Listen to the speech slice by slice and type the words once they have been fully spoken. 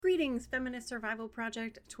Greetings, Feminist Survival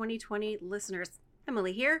Project 2020 listeners.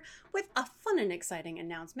 Emily here with a fun and exciting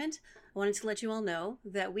announcement. I wanted to let you all know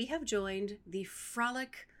that we have joined the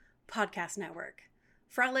Frolic Podcast Network.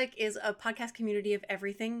 Frolic is a podcast community of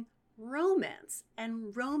everything romance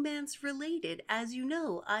and romance related. As you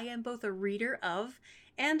know, I am both a reader of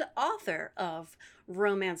and author of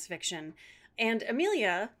romance fiction. And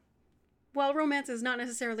Amelia, while romance is not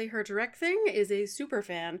necessarily her direct thing, is a super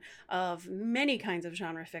fan of many kinds of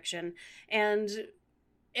genre fiction. And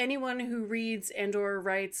anyone who reads and or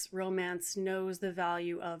writes romance knows the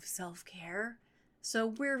value of self-care. So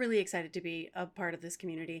we're really excited to be a part of this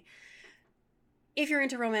community. If you're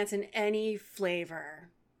into romance in any flavor,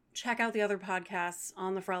 check out the other podcasts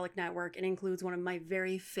on the Frolic Network. It includes one of my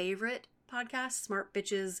very favorite podcasts, Smart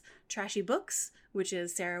Bitches Trashy Books, which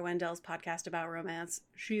is Sarah Wendell's podcast about romance.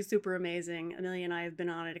 She's super amazing. Amelia and I have been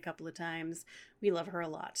on it a couple of times. We love her a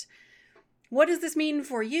lot. What does this mean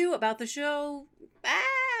for you about the show?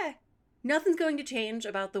 Nothing's going to change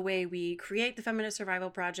about the way we create the Feminist Survival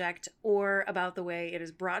Project or about the way it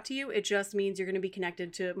is brought to you. It just means you're going to be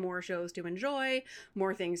connected to more shows to enjoy,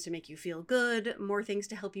 more things to make you feel good, more things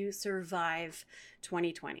to help you survive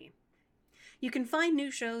 2020. You can find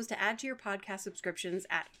new shows to add to your podcast subscriptions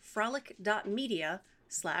at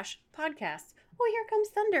frolic.media/podcasts. Oh, here comes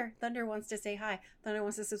Thunder. Thunder wants to say hi. Thunder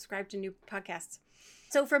wants to subscribe to new podcasts.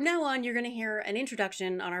 So from now on, you're going to hear an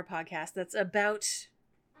introduction on our podcast that's about,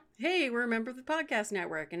 hey, we're a member of the podcast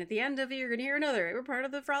network. And at the end of it, you're going to hear another. We're part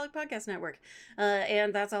of the Frolic Podcast Network.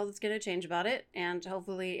 And that's all that's going to change about it. And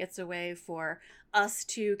hopefully it's a way for us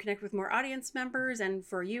to connect with more audience members and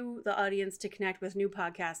for you, the audience, to connect with new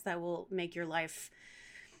podcasts that will make your life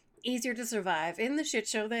easier to survive in the shit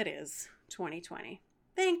show that is 2020.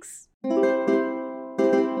 Thanks.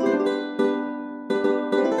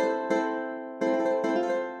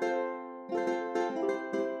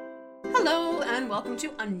 Welcome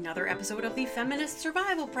to another episode of the Feminist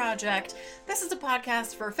Survival Project. This is a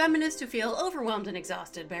podcast for feminists who feel overwhelmed and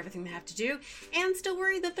exhausted by everything they have to do and still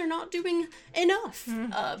worry that they're not doing enough.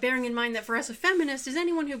 Bearing in mind that for us, a feminist is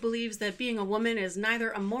anyone who believes that being a woman is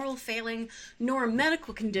neither a moral failing nor a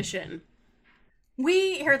medical condition.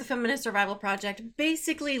 We here at the Feminist Survival Project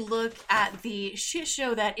basically look at the shit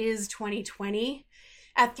show that is 2020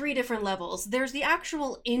 at three different levels. There's the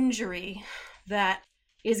actual injury that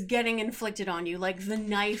is getting inflicted on you, like the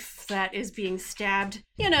knife that is being stabbed,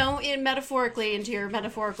 metaphorically into your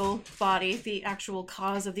metaphorical body, the actual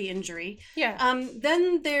cause of the injury. Yeah.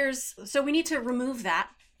 Then so we need to remove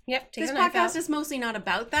that. Yep. This podcast is mostly not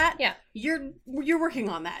about that. Yeah. You're working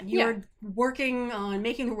on that. You're working on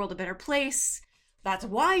making the world a better place. That's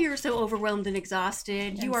why you're so overwhelmed and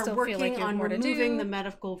exhausted. And you are working on removing the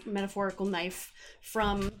metaphorical knife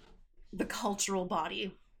from the cultural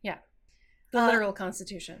body. Yeah. The literal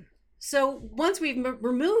constitution. So once we've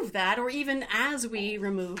removed that, or even as we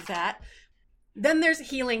remove that, then there's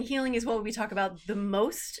healing. Healing is what we talk about the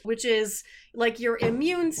most, which is like your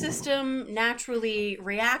immune system naturally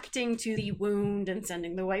reacting to the wound and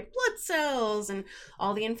sending the white blood cells and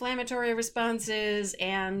all the inflammatory responses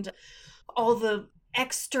and all the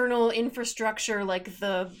external infrastructure, like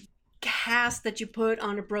the cast that you put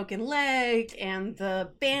on a broken leg and the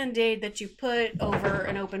band-aid that you put over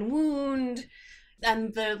an open wound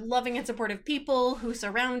and the loving and supportive people who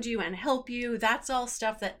surround you and help you. That's all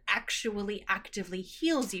stuff that actually actively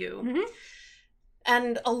heals you. Mm-hmm.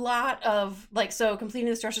 And a lot of so completing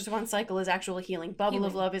the Stress Response Cycle is actual healing. Bubble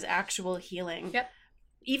of Love is actual healing. Yep.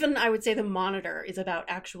 Even I would say the Monitor is about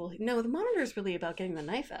the Monitor is really about getting the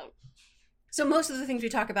knife out. So most of the things we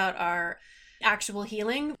talk about are actual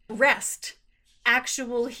healing. Rest,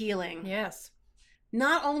 actual healing. Yes.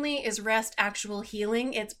 Not only is rest actual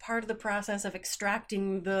healing, it's part of the process of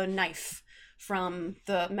extracting the knife from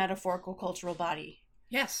the metaphorical cultural body.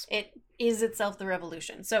 Yes. It is itself the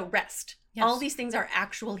revolution. So rest. Yes. All these things are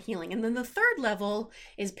actual healing. And then the third level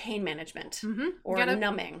is pain management or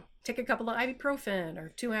numbing. Take a couple of ibuprofen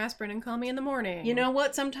or 2 aspirin and call me in the morning. You know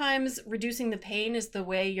what? Sometimes reducing the pain is the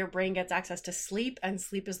way your brain gets access to sleep, and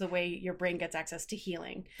sleep is the way your brain gets access to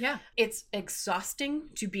healing. Yeah. It's exhausting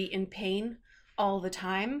to be in pain all the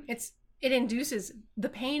time. It induces, the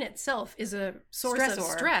pain itself is a source of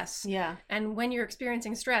stress. Yeah. And when you're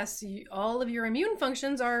experiencing stress, all of your immune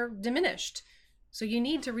functions are diminished. So you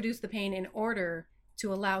need to reduce the pain in order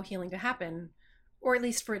to allow healing to happen, or at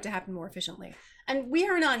least for it to happen more efficiently. And we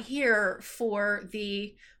are not here for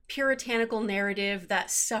the puritanical narrative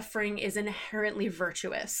that suffering is inherently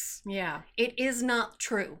virtuous. Yeah. It is not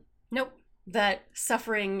true. Nope. That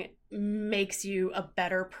suffering makes you a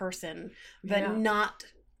better person, that not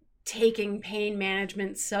taking pain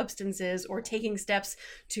management substances or taking steps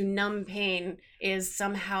to numb pain is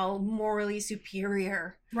somehow morally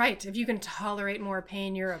superior. Right. If you can tolerate more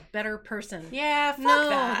pain, you're a better person. Yeah, fuck No,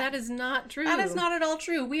 that. that is not true. That is not at all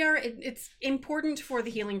true. It's important for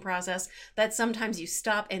the healing process that sometimes you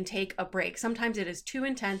stop and take a break. Sometimes it is too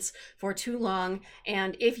intense for too long.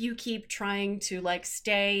 And if you keep trying to like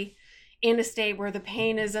stay in a state where the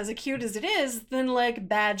pain is as acute as it is, then like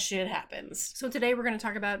bad shit happens. So today we're going to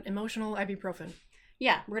talk about emotional ibuprofen.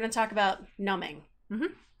 Yeah, we're going to talk about numbing.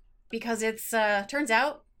 Mm-hmm. Because it's, turns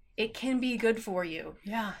out, it can be good for you.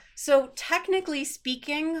 Yeah. So technically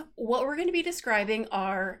speaking, what we're going to be describing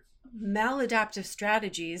are maladaptive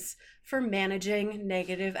strategies for managing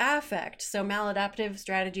negative affect. So maladaptive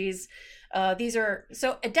strategies,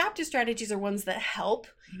 adaptive strategies are ones that help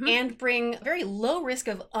and bring very low risk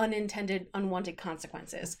of unintended, unwanted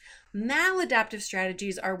consequences. Maladaptive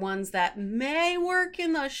strategies are ones that may work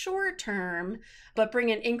in the short term, but bring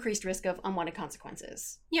an increased risk of unwanted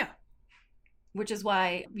consequences. Yeah. Which is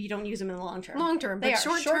why you don't use them in the long term. Long term, They but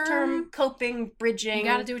are short-term coping, bridging. You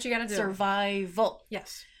gotta do what you gotta do. Survival.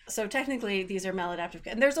 Yes. So technically, these are maladaptive.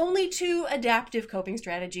 And there's only 2 adaptive coping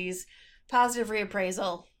strategies: positive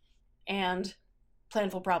reappraisal and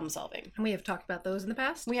planful problem solving. And we have talked about those in the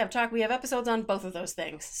past. We have episodes on both of those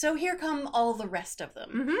things. So here come all the rest of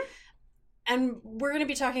them. Mm-hmm. And we're going to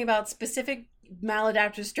be talking about specific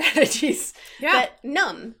maladaptive strategies Yeah. that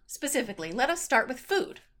numb specifically. Let us start with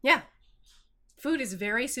food. Yeah. Food is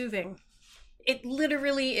very soothing. It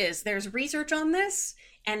literally is. There's research on this,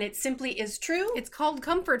 and it simply is true. It's called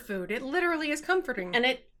comfort food. It literally is comforting.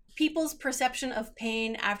 And people's perception of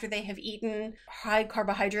pain after they have eaten high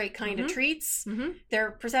carbohydrate kind of treats,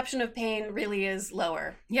 their perception of pain really is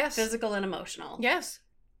lower. Yes. Physical and emotional. Yes.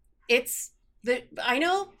 I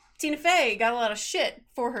know Tina Fey got a lot of shit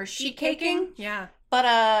for her sheet caking, Yeah. but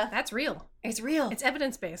That's real. it's real. It's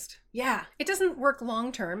evidence-based. Yeah. It doesn't work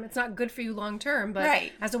long-term. It's not good for you long-term, but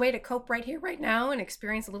Right. as a way to cope right here, right now, and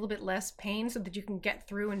experience a little bit less pain so that you can get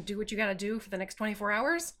through and do what you gotta do for the next 24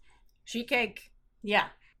 hours, sheet cake. Yeah.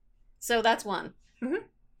 So that's one. Mhm.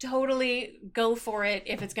 Totally go for it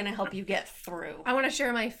if it's going to help you get through. I want to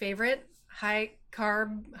share my favorite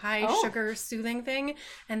high-carb, high-sugar soothing thing,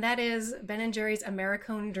 and that is Ben & Jerry's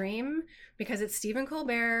Americone Dream, because it's Stephen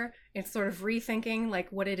Colbert. It's sort of rethinking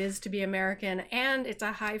like what it is to be American, and it's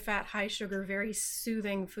a high-fat, high-sugar, very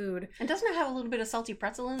soothing food. And doesn't it have a little bit of salty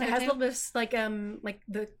pretzel in It there has a too? little bit of like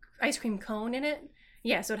the ice cream cone in it.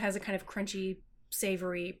 Yeah, so it has a kind of crunchy,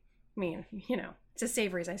 savory, it's as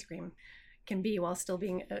savory as ice cream can be while still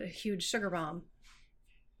being a huge sugar bomb.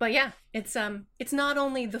 But yeah, it's not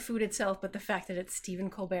only the food itself, but the fact that it's Stephen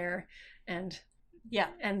Colbert and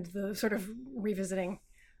the sort of revisiting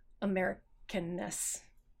Americanness.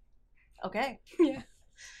 Okay. Yeah.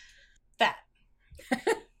 That.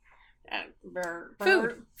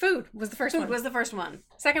 Food was the first Food one. was the first one.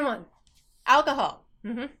 Second one. Alcohol.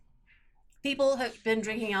 Mm-hmm. People have been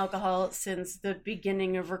drinking alcohol since the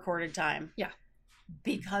beginning of recorded time. Yeah.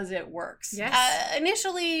 Because it works. Yes.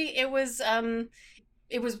 Initially, it was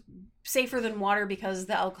safer than water because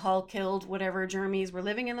the alcohol killed whatever germs were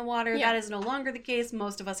living in the water. Yeah. That is no longer the case.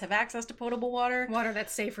 Most of us have access to potable water. Water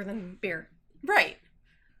that's safer than beer. Right.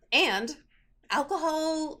 And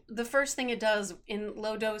alcohol, the first thing it does in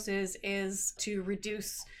low doses is to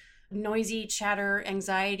reduce noisy chatter,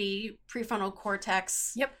 anxiety, prefrontal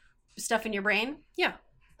cortex. Yep. Stuff in your brain. Yeah.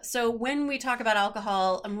 So when we talk about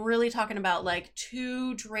alcohol, I'm really talking about like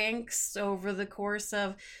 2 drinks over the course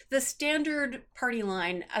of the standard party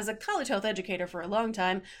line. As a college health educator for a long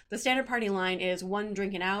time, the standard party line is 1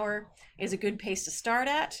 drink an hour is a good pace to start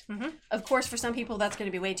at. Mm-hmm. Of course, for some people, that's going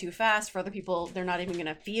to be way too fast. For other people, they're not even going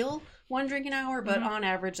to feel 1 drink an hour. But on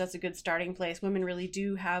average, that's a good starting place. Women really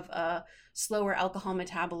do have a slower alcohol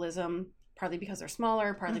metabolism, partly because they're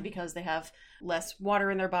smaller, partly because they have less water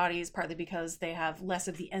in their bodies, partly because they have less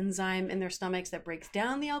of the enzyme in their stomachs that breaks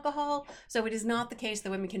down the alcohol. So it is not the case that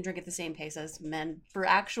women can drink at the same pace as men for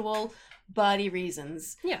actual body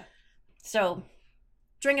reasons. Yeah. So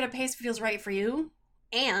drink at a pace that feels right for you.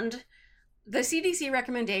 And the CDC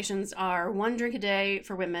recommendations are 1 drink a day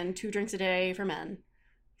for women, 2 drinks a day for men,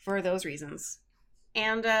 for those reasons.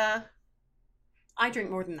 And I drink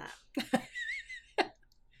more than that.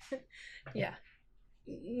 Yeah.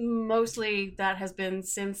 Mostly that has been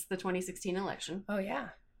since the 2016 election. Oh yeah.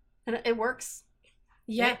 And it works.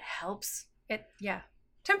 Yeah. It helps.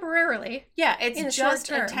 Temporarily. Yeah, In the it's short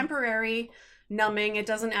just a term. temporary numbing. It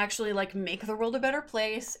doesn't actually like make the world a better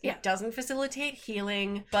place. Yeah. It doesn't facilitate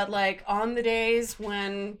healing. But like on the days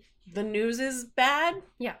when the news is bad.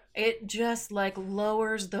 Yeah. It just like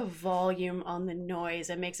lowers the volume on the noise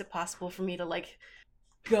and makes it possible for me to like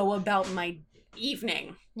go about my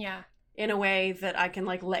evening Yeah. in a way that I can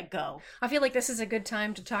like let go. I feel like this is a good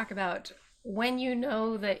time to talk about when you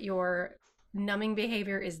know that your numbing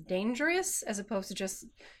behavior is dangerous as opposed to just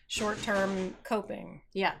short-term coping.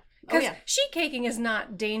 Yeah. Because sheet caking is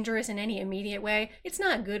not dangerous in any immediate way. It's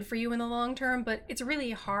not good for you in the long term, but it's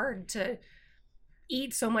really hard to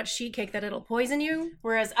eat so much sheet cake that it'll poison you.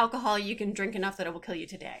 Whereas alcohol, you can drink enough that it will kill you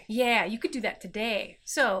today. Yeah, you could do that today.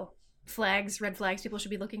 So, red flags people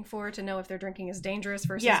should be looking for to know if their drinking is dangerous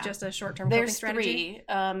versus just a short-term coping strategy.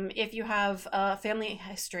 There's 3. If you have a family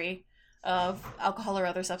history of alcohol or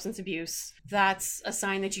other substance abuse, that's a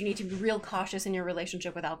sign that you need to be real cautious in your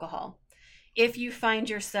relationship with alcohol. If you find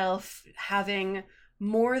yourself having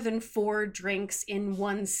more than 4 drinks in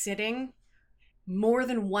one sitting, more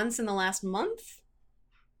than once in the last month,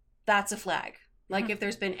 that's a flag. Like if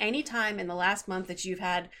there's been any time in the last month that you've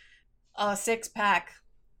had a 6-pack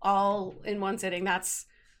all in one sitting, that's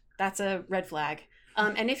a red flag.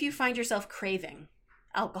 And if you find yourself craving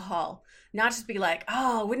alcohol, not just be like,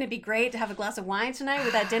 oh, wouldn't it be great to have a glass of wine tonight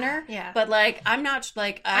with that dinner? Yeah. But like, I'm not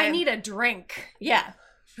like, I need a drink. Yeah.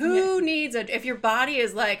 Who needs if your body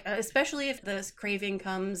is like, especially if this craving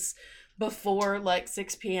comes before like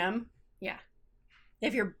 6 p.m. Yeah.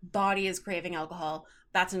 If your body is craving alcohol,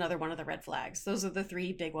 that's another one of the red flags. Those are the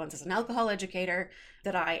 3 big ones as an alcohol educator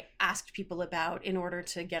that I asked people about in order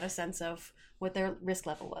to get a sense of what their risk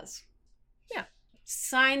level was. Yeah.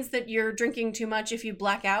 Signs that you're drinking too much: if you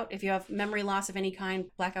black out, if you have memory loss of any kind,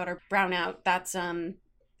 blackout or brownout, that's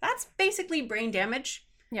basically brain damage.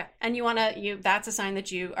 Yeah. And that's a sign that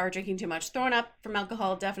you are drinking too much. Throwing up from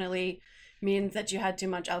alcohol definitely means that you had too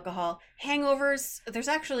much alcohol. Hangovers, there's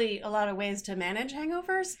actually a lot of ways to manage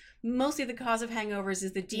hangovers. Mostly the cause of hangovers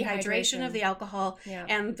is the dehydration of the alcohol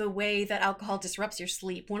and the way that alcohol disrupts your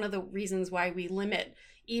sleep. One of the reasons why we limit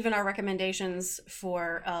even our recommendations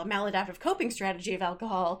for maladaptive coping strategy of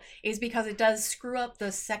alcohol is because it does screw up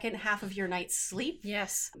the second half of your night's sleep.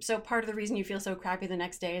 Yes. So part of the reason you feel so crappy the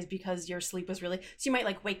next day is because your sleep was really... So you might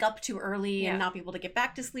like wake up too early and not be able to get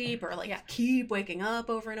back to sleep, or like keep waking up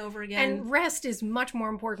over and over again. And rest is much more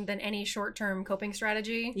important than any short-term coping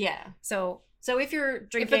strategy. Yeah. So if you're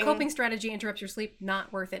drinking... If the coping strategy interrupts your sleep,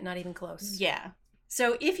 not worth it, not even close. Yeah.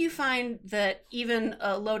 So if you find that even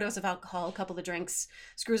a low dose of alcohol, a couple of drinks,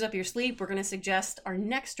 screws up your sleep, we're going to suggest our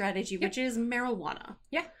next strategy, which is marijuana.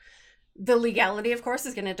 Yeah. The legality, of course,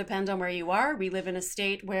 is going to depend on where you are. We live in a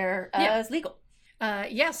state where it's legal.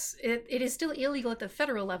 Yes, it is still illegal at the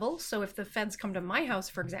federal level. So if the feds come to my house,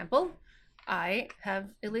 for example, I have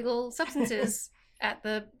illegal substances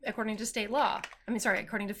according to state law.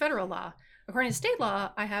 According to federal law. According to state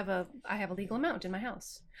law, I have a legal amount in my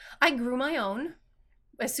house. I grew my own.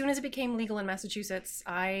 As soon as it became legal in Massachusetts,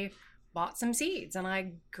 I bought some seeds and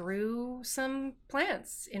I grew some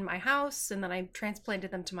plants in my house, and then I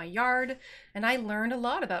transplanted them to my yard, and I learned a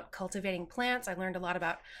lot about cultivating plants. I learned a lot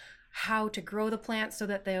about how to grow the plants so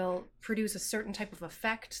that they'll produce a certain type of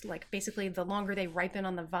effect. Like basically the longer they ripen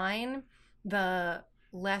on the vine, the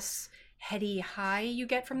less heady high you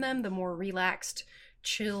get from them, the more relaxed,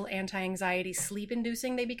 chill, anti-anxiety,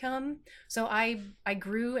 sleep-inducing they become. So I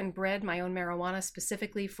grew and bred my own marijuana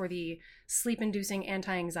specifically for the sleep-inducing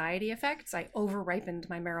anti-anxiety effects. I over-ripened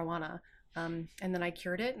my marijuana, and then I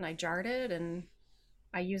cured it and I jarred it and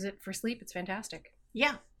I use it for sleep. It's fantastic.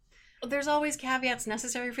 Yeah. There's always caveats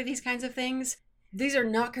necessary for these kinds of things. These are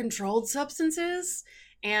not controlled substances,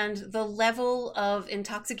 and the level of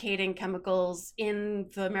intoxicating chemicals in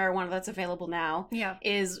the marijuana that's available now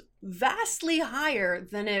is vastly higher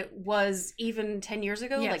than it was even 10 years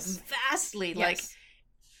ago. Like vastly.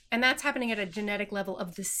 And that's happening at a genetic level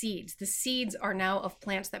of the seeds. The seeds are now of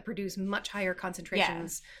plants that produce much higher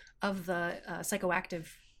concentrations of the psychoactive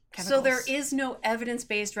chemicals. So there is no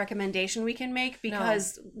evidence-based recommendation we can make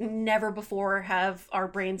because never before have our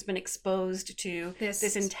brains been exposed to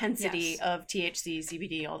this intensity of THC,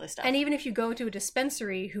 CBD, all this stuff. And even if you go to a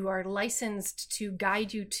dispensary who are licensed to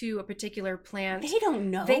guide you to a particular plant, they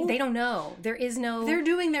don't know. They don't know. There is no... They're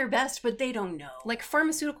doing their best, but they don't know. Like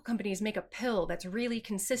pharmaceutical companies make a pill that's really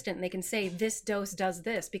consistent. And they can say this dose does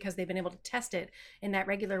this because they've been able to test it in that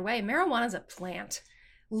regular way. Marijuana is a plant.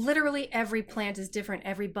 Literally every plant is different.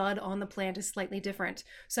 Every bud on the plant is slightly different.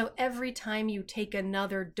 So every time you take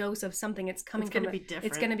another dose of something, it's going to be different.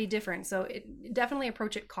 It's going to be different. So definitely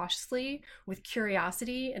approach it cautiously, with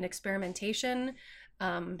curiosity and experimentation,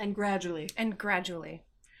 and gradually.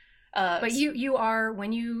 But you are,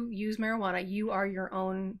 when you use marijuana, you are your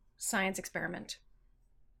own science experiment.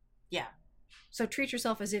 Yeah. So treat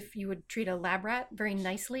yourself as if you would treat a lab rat, very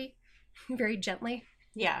nicely, very gently.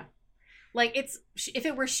 Yeah. Like, if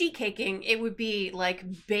it were sheet caking, it would be like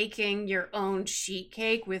baking your own sheet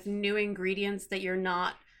cake with new ingredients that you're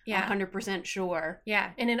not 100% sure.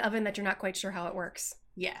 Yeah, in an oven that you're not quite sure how it works.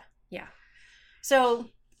 Yeah. Yeah. So,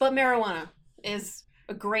 but marijuana is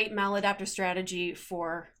a great maladaptive strategy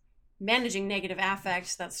for managing negative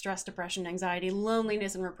affect. That's stress, depression, anxiety,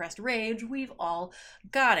 loneliness, and repressed rage. We've all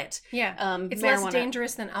got it. Yeah. It's marijuana. less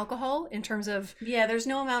dangerous than alcohol in terms of... Yeah, there's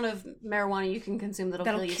no amount of marijuana you can consume that'll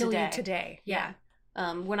kill you today. Yeah.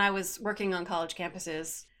 When I was working on college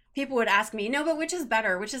campuses, people would ask me, no, but which is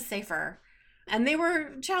better? Which is safer? And they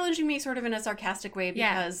were challenging me sort of in a sarcastic way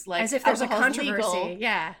because, like, as if there's a controversy. Legal,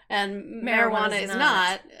 yeah. And marijuana is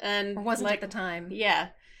not. And or wasn't at the time. Yeah.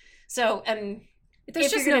 So, and there's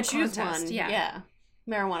if just you're no going to choose contest. one, yeah.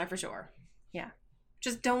 Marijuana for sure. Yeah.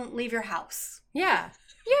 Just don't leave your house. Yeah.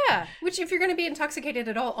 Yeah. Which, if you're going to be intoxicated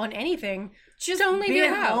at all on anything, just don't leave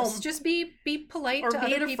your house. Home. Just be polite or to be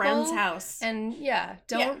other at a people. friend's house. And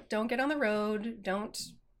don't get on the road. Don't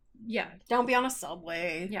be on a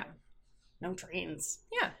subway. Yeah. No trains.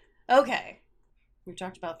 Yeah. Okay. We've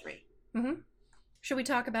talked about 3. Mm-hmm. Should we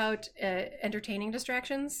talk about entertaining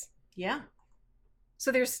distractions? Yeah.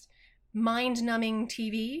 So there's mind-numbing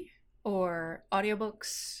TV or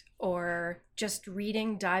audiobooks or just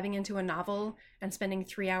reading, diving into a novel and spending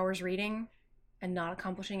 3 hours reading and not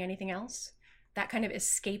accomplishing anything else. That kind of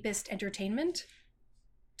escapist entertainment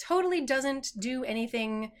totally doesn't do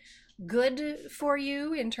anything good for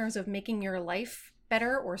you in terms of making your life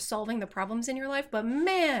better or solving the problems in your life, but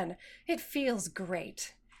man, it feels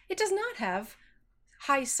great. It does not have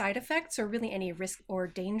high side effects or really any risk or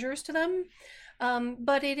dangers to them,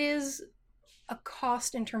 but it is a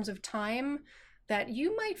cost in terms of time that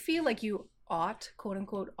you might feel like you ought, quote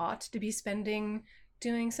unquote, ought to be spending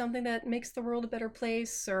doing something that makes the world a better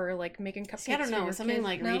place, or like making cupcakes. I don't know, for something your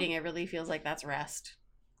like kid. reading, it really feels like that's rest.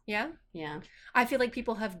 Yeah? Yeah. I feel like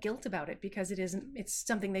people have guilt about it because it's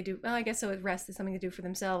something they do. Well, I guess so. Rest is something to do for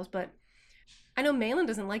themselves, but I know Malin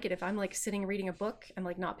doesn't like it if I'm like sitting reading a book and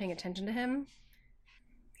like not paying attention to him.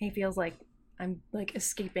 He feels like I'm like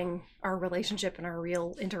escaping our relationship and our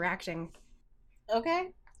real interacting. Okay.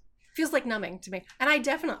 Feels like numbing to me. And I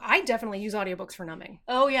definitely use audiobooks for numbing.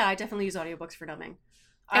 Oh yeah, I definitely use audiobooks for numbing.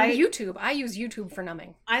 And YouTube. I use YouTube for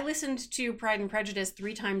numbing. I listened to Pride and Prejudice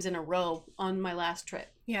 3 times in a row on my last trip.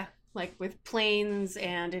 Yeah. Like with planes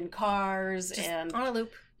and in cars just and on a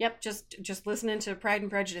loop. Yep, just listening to Pride and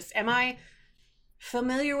Prejudice. Am I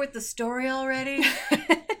familiar with the story already?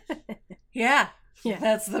 Yeah. Yeah.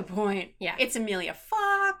 That's the point. Yeah. It's Amelia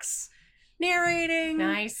Fox narrating.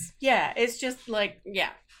 Nice. Yeah, it's just like,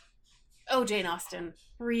 yeah. Oh, Jane Austen.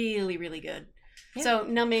 Really, really good. Yeah. So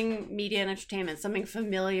numbing media and entertainment, something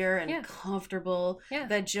familiar and comfortable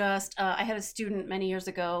that just, I had a student many years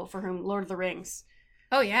ago for whom Lord of the Rings.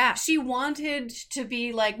 Oh, yeah. She wanted to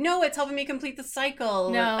be like, no, it's helping me complete the cycle.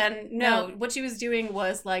 No. And no, what she was doing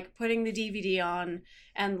was like putting the DVD on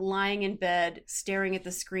and lying in bed, staring at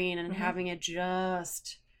the screen and having it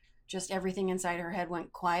just everything inside her head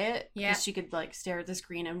went quiet. Yeah. Because she could like stare at the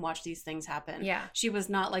screen and watch these things happen. Yeah. She was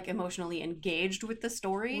not like emotionally engaged with the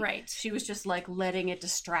story. Right. She was just like letting it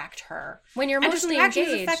distract her. When you're emotionally distraction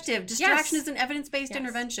engaged. is effective. Distraction is an evidence-based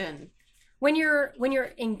intervention. When you're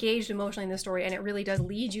engaged emotionally in the story and it really does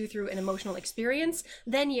lead you through an emotional experience,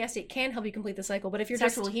 then yes, it can help you complete the cycle. But if you're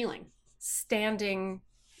sexual just healing, standing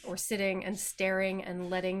or sitting and staring and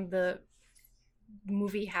letting the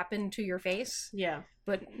movie happen to your face,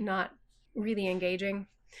 but not really engaging,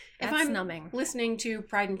 that's if I'm numbing. Listening to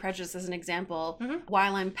Pride and Prejudice as an example,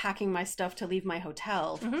 while I'm packing my stuff to leave my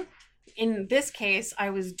hotel, in this case, I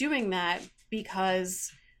was doing that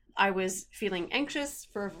because I was feeling anxious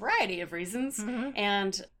for a variety of reasons,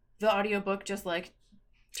 and the audiobook just like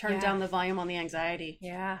turned down the volume on the anxiety.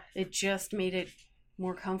 Yeah. It just made it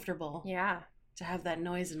more comfortable. Yeah. To have that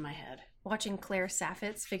noise in my head. Watching Claire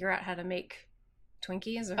Saffitz figure out how to make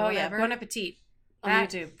Twinkies or whatever. Bon Appetit on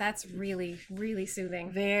YouTube. That's really, really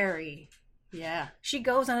soothing. Very. Yeah. She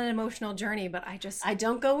goes on an emotional journey, but I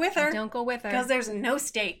don't go with her. I don't go with her. Because there's no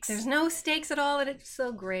stakes. There's no stakes at all, and it's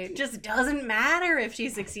so great. It just doesn't matter if she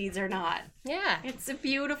succeeds or not. Yeah. It's a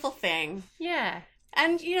beautiful thing. Yeah.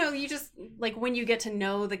 And, you know, you just, like, when you get to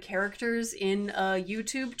know the characters in a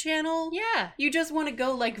YouTube channel, you just want to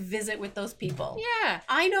go, like, visit with those people. Yeah.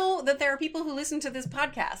 I know that there are people who listen to this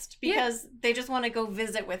podcast because they just want to go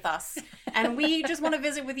visit with us. And we just want to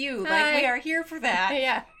visit with you. Like, we are here for that.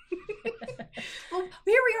 Yeah. Well,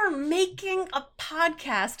 here we are making a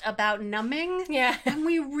podcast about numbing. Yeah. And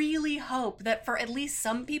we really hope that for at least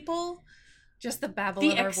some people, Just the babble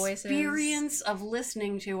The of our voices. experience of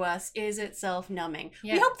listening to us is itself numbing.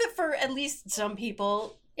 Yeah. We hope that for at least some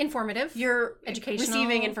people, Informative. you're Educational.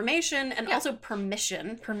 receiving information and Yeah. also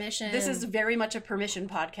permission. Permission. This is very much a permission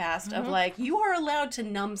podcast of Mhm. like, you are allowed to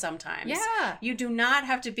numb sometimes. Yeah. You do not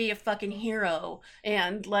have to be a fucking hero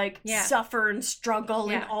and like Yeah. suffer and struggle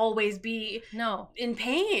and Yeah. always be No. in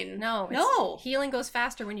pain. No. No. Healing goes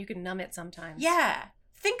faster when you can numb it sometimes. Yeah.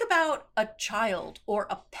 Think about a child or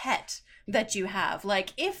a pet that you have.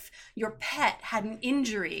 Like, if your pet had an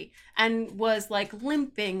injury and was like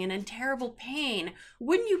limping and in terrible pain,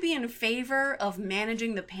 wouldn't you be in favor of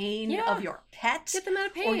managing the pain Yeah. of your pet Get them out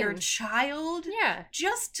of pain. or your child? Yeah.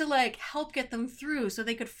 Just to like help get them through so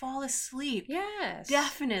they could fall asleep. Yes.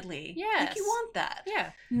 Definitely. Like, you Yes. want that.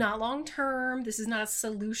 Yeah. Not long term. This is not a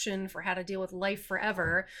solution for how to deal with life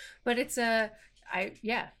forever, but it's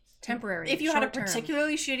temporary. If you had a short-term.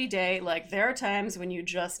 particularly shitty day, like, there are times when you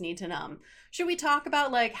just need to numb. Should we talk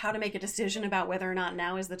about like how to make a decision about whether or not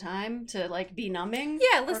now is the time to like be numbing?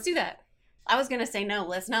 Yeah, let's do that. I was gonna say no,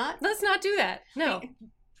 let's not. Let's not do that. No.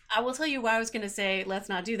 I will tell you why I was gonna say let's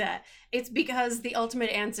not do that. It's because the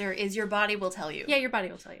ultimate answer is your body will tell you. Yeah, your body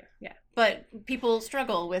will tell you. Yeah. But people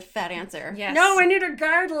struggle with that answer. Yes. No, I need a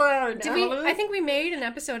guideline. Did we? I think we made an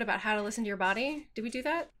episode about how to listen to your body. Did we do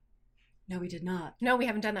that? No, we did not. No, we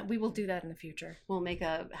haven't done that. We will do that in the future. We'll make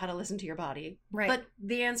a how to listen to your body. Right. But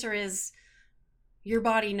the answer is your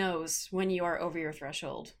body knows when you are over your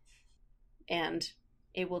threshold. And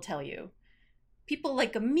it will tell you. People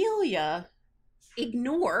like Amelia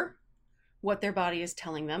ignore what their body is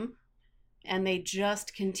telling them. And they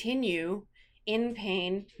just continue in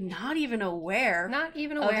pain, not even aware Not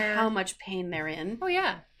even of aware. how much pain they're in. Oh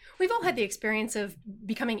yeah. We've all had the experience of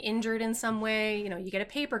becoming injured in some way. You know, you get a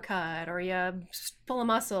paper cut or you pull a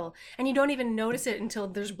muscle and you don't even notice it until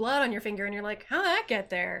there's blood on your finger and you're like, how'd that get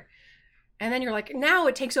there? And then you're like, now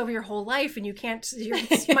it takes over your whole life and you can't,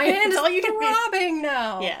 my hand is all you can do. throbbing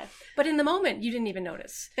now. Yeah. But in the moment, you didn't even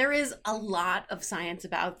notice. There is a lot of science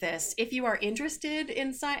about this. If you are interested in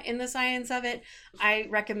the science of it, I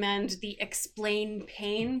recommend the Explain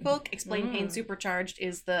Pain book. Explain Pain Supercharged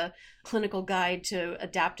is the clinical guide to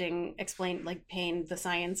adapting pain, the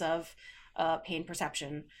science of pain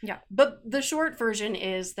perception. Yeah. But the short version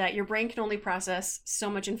is that your brain can only process so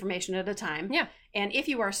much information at a time. Yeah. And if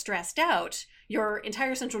you are stressed out, your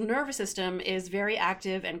entire central nervous system is very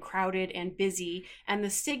active and crowded and busy, and the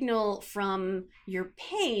signal from your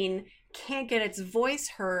pain can't get its voice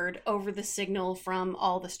heard over the signal from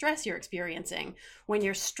all the stress you're experiencing. When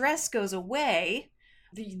your stress goes away,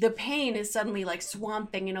 the pain is suddenly like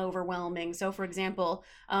swamping and overwhelming. So for example,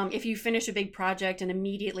 if you finish a big project and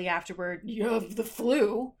immediately afterward you have the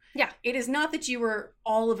flu, Yeah. it is not that you were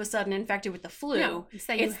all of a sudden infected with the flu. No, it's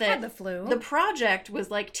that you had the flu. The project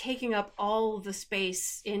was like taking up all the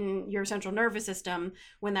space in your central nervous system.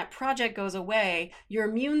 When that project goes away, your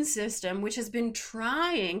immune system, which has been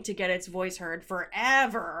trying to get its voice heard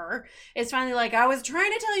forever, is finally like, I was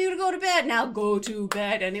trying to tell you to go to bed, now go to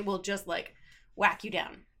bed, and it will just like whack you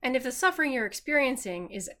down. And if the suffering you're experiencing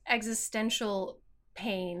is existential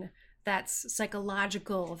pain, that's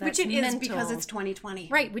psychological, that's Which it is mental. because it's 2020.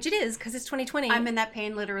 Right, which it is because it's 2020. I'm in that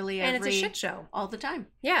pain literally and it's a shit show. all the time.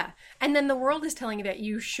 Yeah. And then the world is telling you that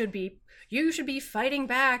you should be fighting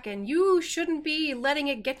back and you shouldn't be letting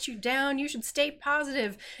it get you down. You should stay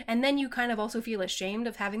positive. And then you kind of also feel ashamed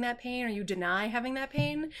of having that pain or you deny having that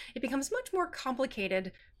pain. It becomes much more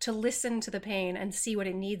complicated to listen to the pain and see what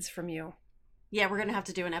it needs from you. Yeah, we're going to have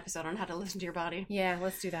to do an episode on how to listen to your body. Yeah,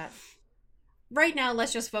 let's do that. Right now,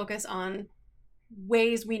 let's just focus on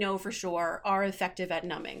ways we know for sure are effective at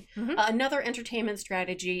numbing. Mhm. Another entertainment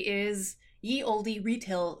strategy is ye olde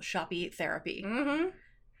retail shoppy therapy. Mm-hmm.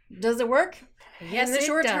 Does it work? Yes, in the it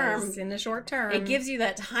short does. term. In the short term. It gives you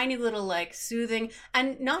that tiny little like soothing,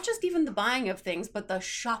 and not just even the buying of things, but the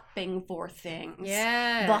shopping for things.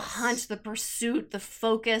 Yes. The hunt, the pursuit, the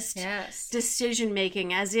focused Yes. decision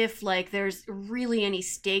making, as if like there's really any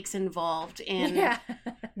stakes involved in Yeah.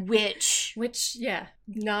 which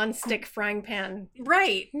non-stick frying pan.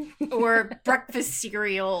 right, or breakfast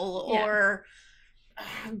cereal, Yeah. or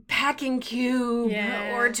packing cube,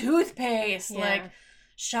 Yeah. or toothpaste. Yeah. Like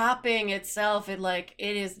shopping itself, it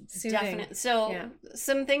is Soothing. definite. So Yeah.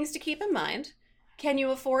 some things to keep in mind. Can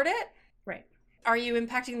you afford it? Right. Are you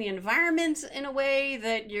impacting the environment in a way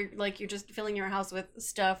that you're just filling your house with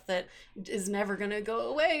stuff that is never going to go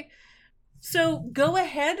away? So go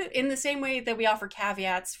ahead. In the same way that we offer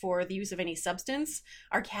caveats for the use of any substance,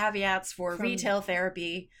 our caveats for retail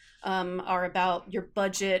therapy are about your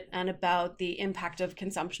budget and about the impact of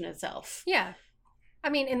consumption itself. Yeah. I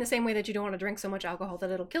mean, in the same way that you don't want to drink so much alcohol that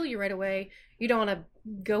it'll kill you right away, you don't want to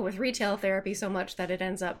go with retail therapy so much that it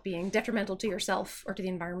ends up being detrimental to yourself or to the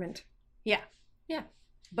environment. Yeah. Yeah.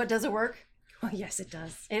 But does it work? Oh, yes, it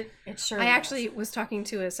does. It sure I does. actually was talking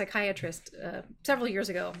to a psychiatrist several years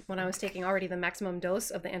ago when I was taking already the maximum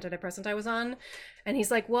dose of the antidepressant I was on. And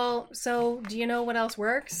he's like, well, so do you know what else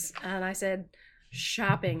works? And I said,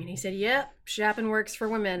 shopping. And he said, yep, shopping works for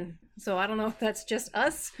women. So I don't know if that's just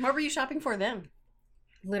us. What were you shopping for then?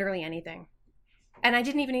 Literally anything. And I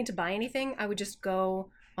didn't even need to buy anything. I would just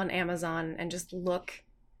go on Amazon and just look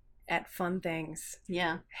at fun things.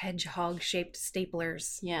 Yeah. Hedgehog-shaped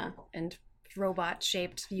staplers. Yeah. And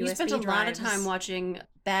robot-shaped USB You spent a lot of drives. time watching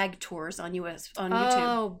bag tours on YouTube.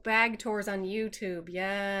 Oh, bag tours on YouTube.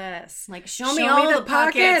 Yes. Like, show me all the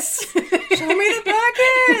pockets. Show me the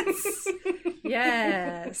pockets.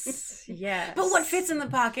 Yes. Yes. But what fits in the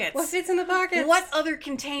pockets? What fits in the pockets? What other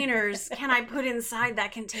containers can I put inside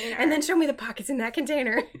that container? And then show me the pockets in that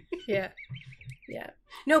container. Yeah. Yeah.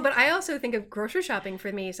 No, but I also think of grocery shopping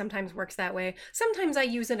for me sometimes works that way. Sometimes I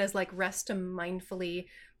use it as like rest to mindfully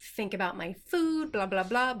think about my food, blah, blah,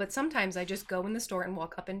 blah. But sometimes I just go in the store and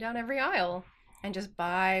walk up and down every aisle and just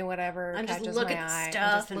buy whatever and catches just look my at eye.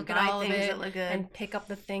 stuff And and just look buy at all of things it that look good. and pick up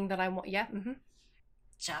the thing that I want. Yeah. Mm-hmm.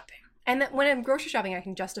 Shopping. And that when I'm grocery shopping, I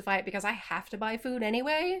can justify it because I have to buy food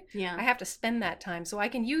anyway. Yeah. I have to spend that time. So I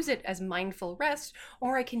can use it as mindful rest,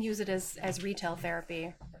 or I can use it as retail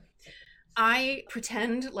therapy. I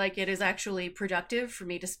pretend like it is actually productive for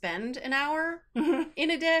me to spend an hour Mm-hmm. in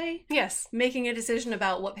a day Yes. making a decision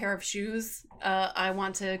about what pair of shoes I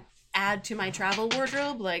want to add to my travel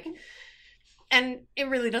wardrobe. Like, and it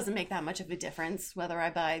really doesn't make that much of a difference whether I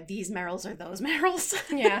buy these Merrells or those Merrells.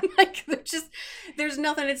 Yeah. Like, there's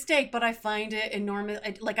nothing at stake, but I find it enormous.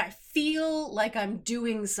 Like, I feel like I'm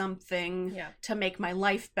doing something Yeah. to make my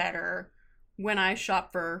life better when I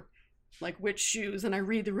shop for like which shoes, and I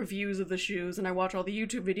read the reviews of the shoes, and I watch all the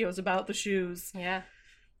YouTube videos about the shoes. Yeah.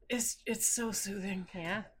 It's so soothing.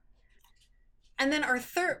 Yeah. And then our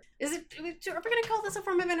third, are we gonna call this a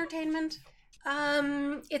form of entertainment?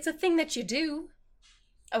 It's a thing that you do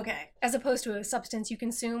Okay. as opposed to a substance you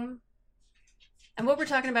consume. And what we're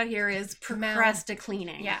talking about here is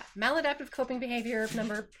procrastinating. Yeah. Maladaptive coping behavior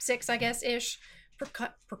number 6, I guess, ish.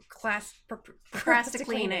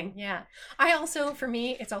 Procrastinating. Yeah. I also, for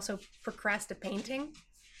me, it's also procrastinating.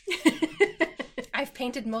 I've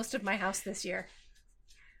painted most of my house this year.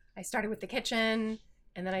 I started with the kitchen,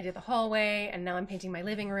 and then I did the hallway, and now I'm painting my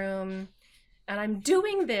living room. And I'm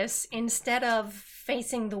doing this instead of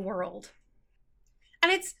facing the world.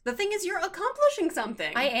 And the thing is, you're accomplishing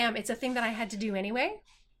something. I am. It's a thing that I had to do anyway.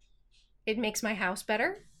 It makes my house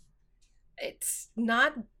better. It's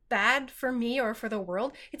not bad for me or for the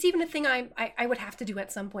world. It's even a thing I would have to do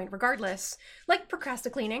at some point regardless. Like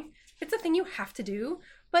procrastinating. It's a thing you have to do,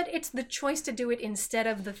 but it's the choice to do it instead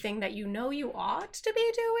of the thing that you know you ought to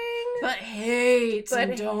be doing. but hate But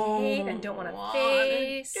and don't hate and don't wanna wanna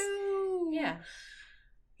face. do. Yeah.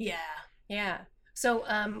 Yeah. Yeah. So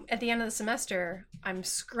at the end of the semester, I'm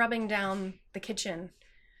scrubbing down the kitchen,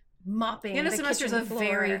 mopping The end of the semester is kitchen a floor.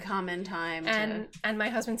 very common time. And my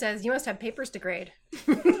husband says, you must have papers to grade.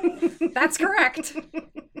 That's correct.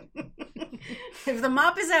 If the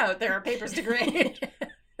mop is out, there are papers to grade.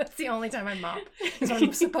 That's the only time I mop. Is when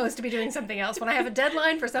I'm supposed to be doing something else. When I have a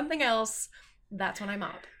deadline for something else, that's when I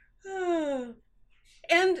mop.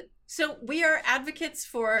 And so we are advocates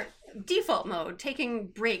for default mode, taking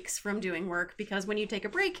breaks from doing work, because when you take a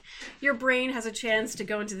break, your brain has a chance to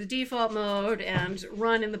go into the default mode and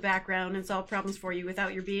run in the background and solve problems for you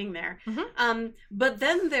without your being there. Mm-hmm. But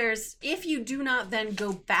then if you do not then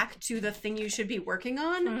go back to the thing you should be working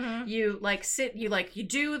on, Mm-hmm. you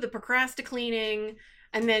do the procrastinating,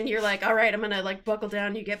 and then you're like, all right, I'm gonna like buckle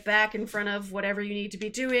down. You get back in front of whatever you need to be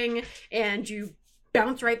doing, and you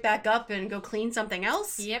bounce right back up and go clean something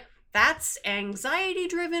else. Yep. That's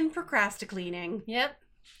anxiety-driven procrastinating. Yep.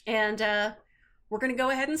 And we're going to go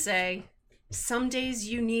ahead and say, some days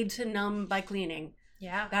you need to numb by cleaning.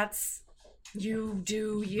 Yeah. That's, you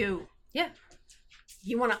do you. Yeah.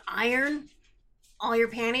 You want to iron all your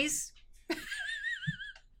panties?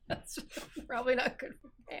 That's probably not good for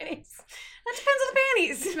panties. That depends on the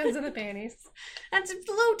panties. Depends on the panties. That's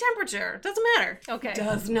low temperature. Doesn't matter. Okay.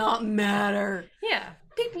 Does not matter. Yeah.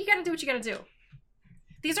 You gotta do what you gotta do.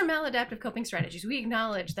 These are maladaptive coping strategies. We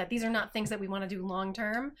acknowledge that these are not things that we want to do long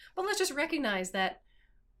term, but let's just recognize that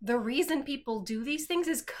the reason people do these things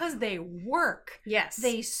is because they work. Yes.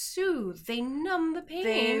 They soothe. They numb the pain.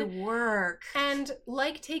 They work. And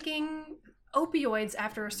like taking opioids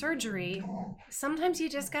after a surgery, sometimes you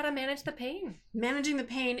just gotta manage the pain. Managing the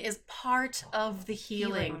pain is part of the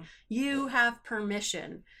healing. You have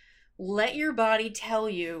permission. Let your body tell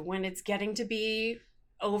you when it's getting to be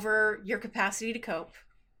over your capacity to cope.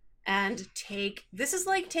 And this is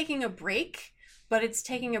like taking a break, but it's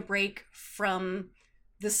taking a break from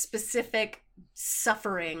the specific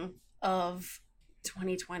suffering of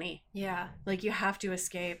 2020. Yeah. Like, you have to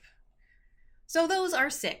escape. So those are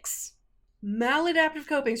 6 maladaptive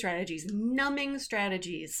coping strategies, numbing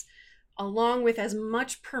strategies, along with as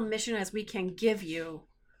much permission as we can give you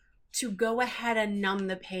to go ahead and numb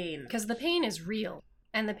the pain. Because the pain is real,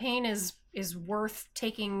 and the pain is worth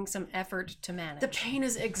taking some effort to manage. The pain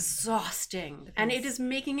is exhausting, and it is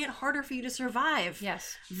making it harder for you to survive.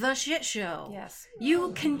 Yes. The shit show. Yes.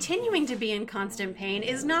 You continuing to be in constant pain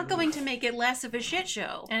is not going to make it less of a shit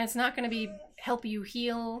show. And it's not going to help you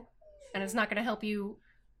heal, and it's not going to help you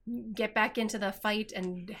get back into the fight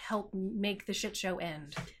and help make the shit show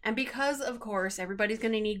end. And because, of course, everybody's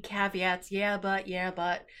going to need caveats. Yeah,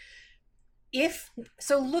 but.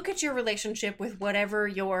 So look at your relationship with whatever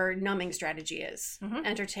your numbing strategy is. Mm-hmm.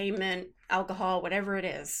 Entertainment, alcohol, whatever it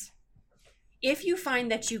is. If you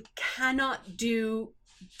find that you cannot do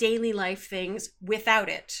daily life things without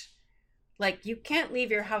it, like you can't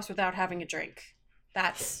leave your house without having a drink,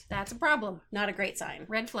 that's a problem. not a great sign.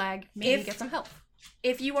 Red flag. Maybe get some help.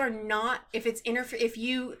 If you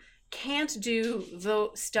can't do the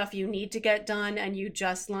stuff you need to get done and you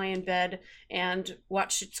just lie in bed and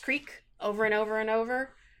watch Schitt's Creek over and over and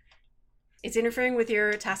over, it's interfering with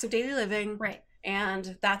your tasks of daily living. Right.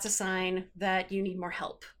 And that's a sign that you need more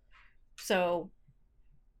help. So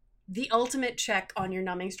the ultimate check on your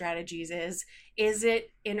numbing strategies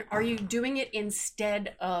are you doing it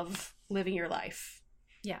instead of living your life?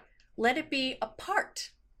 Yeah. Let it be a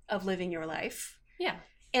part of living your life. Yeah.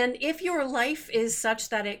 And if your life is such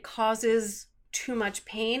that it causes too much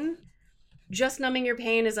pain, just numbing your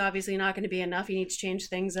pain is obviously not going to be enough. You need to change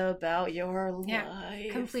things about your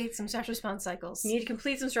life. Complete some stress response cycles. You need to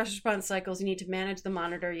complete some stress response cycles. You need to manage the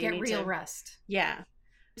monitor. You Get need real to rest. Yeah.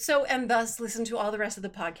 So, and thus listen to all the rest of the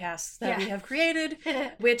podcasts that we have created,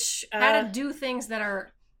 which... how to do things that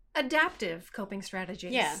are adaptive coping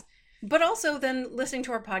strategies. Yeah. But also then listening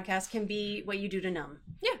to our podcast can be what you do to numb.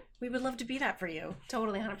 Yeah. We would love to be that for you.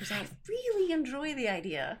 Totally, 100%. I really enjoy the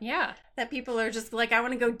idea. Yeah. That people are just like, I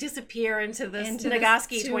want to go disappear into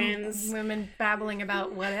Nagoski twins. Women babbling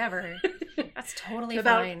about whatever. That's totally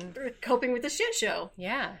about fine. Coping with the shit show.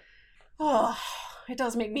 Yeah. Oh, it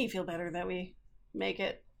does make me feel better that we make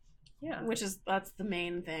it. Yeah. That's the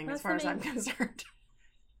main thing as far as I'm concerned.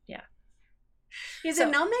 Yeah. Is it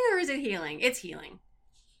numbing or is it healing? It's healing.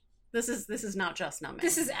 This is not just numbing.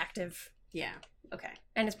 This is active. Yeah. Okay.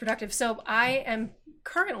 And it's productive. So I am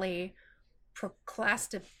currently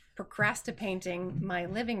procrastinating my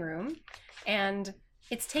living room, and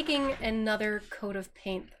it's taking another coat of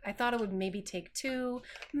paint. I thought it would maybe take 2,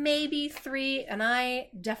 maybe 3, and I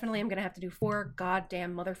definitely am going to have to do 4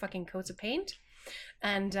 goddamn motherfucking coats of paint.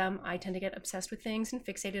 And I tend to get obsessed with things and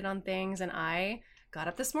fixated on things, and I got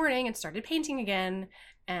up this morning and started painting again.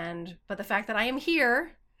 But the fact that I am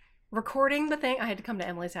here recording the thing, I had to come to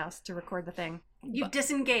Emily's house to record the thing. You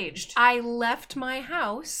disengaged. I left my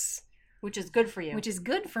house, which is good for you. Which is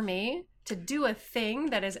good for me, to do a thing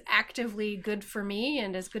that is actively good for me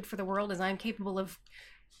and as good for the world as I'm capable of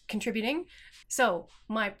contributing. So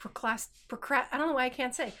my I don't know why I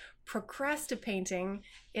can't say procrastinating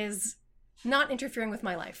is not interfering with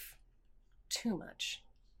my life too much.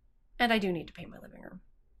 And I do need to paint my living room.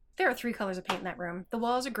 There are 3 colors of paint in that room. The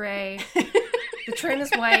walls are gray, the trim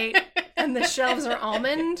is white, and the shelves are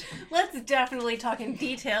almond. Let's definitely talk in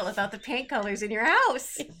detail about the paint colors in your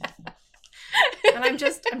house. Yeah. And I'm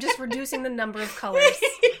just reducing the number of colors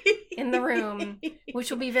in the room, which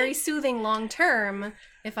will be very soothing long term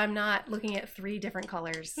if I'm not looking at 3 different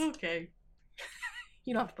colors. Okay.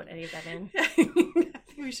 You don't have to put any of that in. I think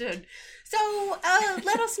we should. So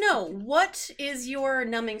let us know, what is your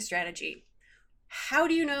numbing strategy? How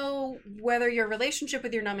do you know whether your relationship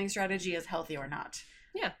with your numbing strategy is healthy or not?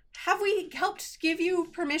 Yeah. Have we helped give you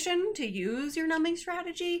permission to use your numbing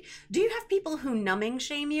strategy? Do you have people who numbing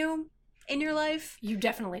shame you in your life? You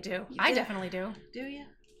definitely do. I definitely do. Do you?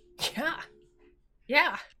 Yeah.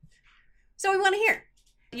 Yeah. So we want to hear.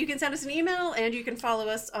 You can send us an email, and you can follow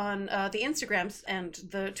us on the Instagrams and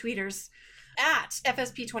the Tweeters at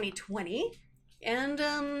FSP2020. And,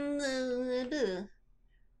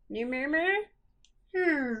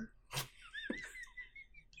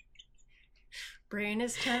 brain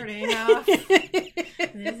is turning off.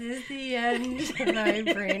 This is the end. My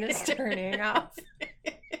brain is turning off.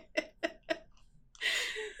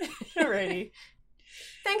 Alrighty.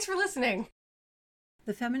 Thanks for listening.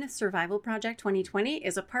 The Feminist Survival Project 2020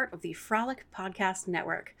 is a part of the Frolic Podcast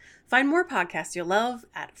Network. Find more podcasts you'll love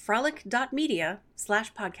at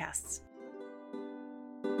frolic.media/podcasts.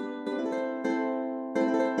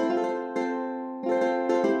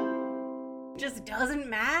 Just doesn't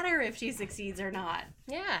matter if she succeeds or not.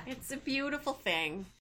 Yeah. It's a beautiful thing.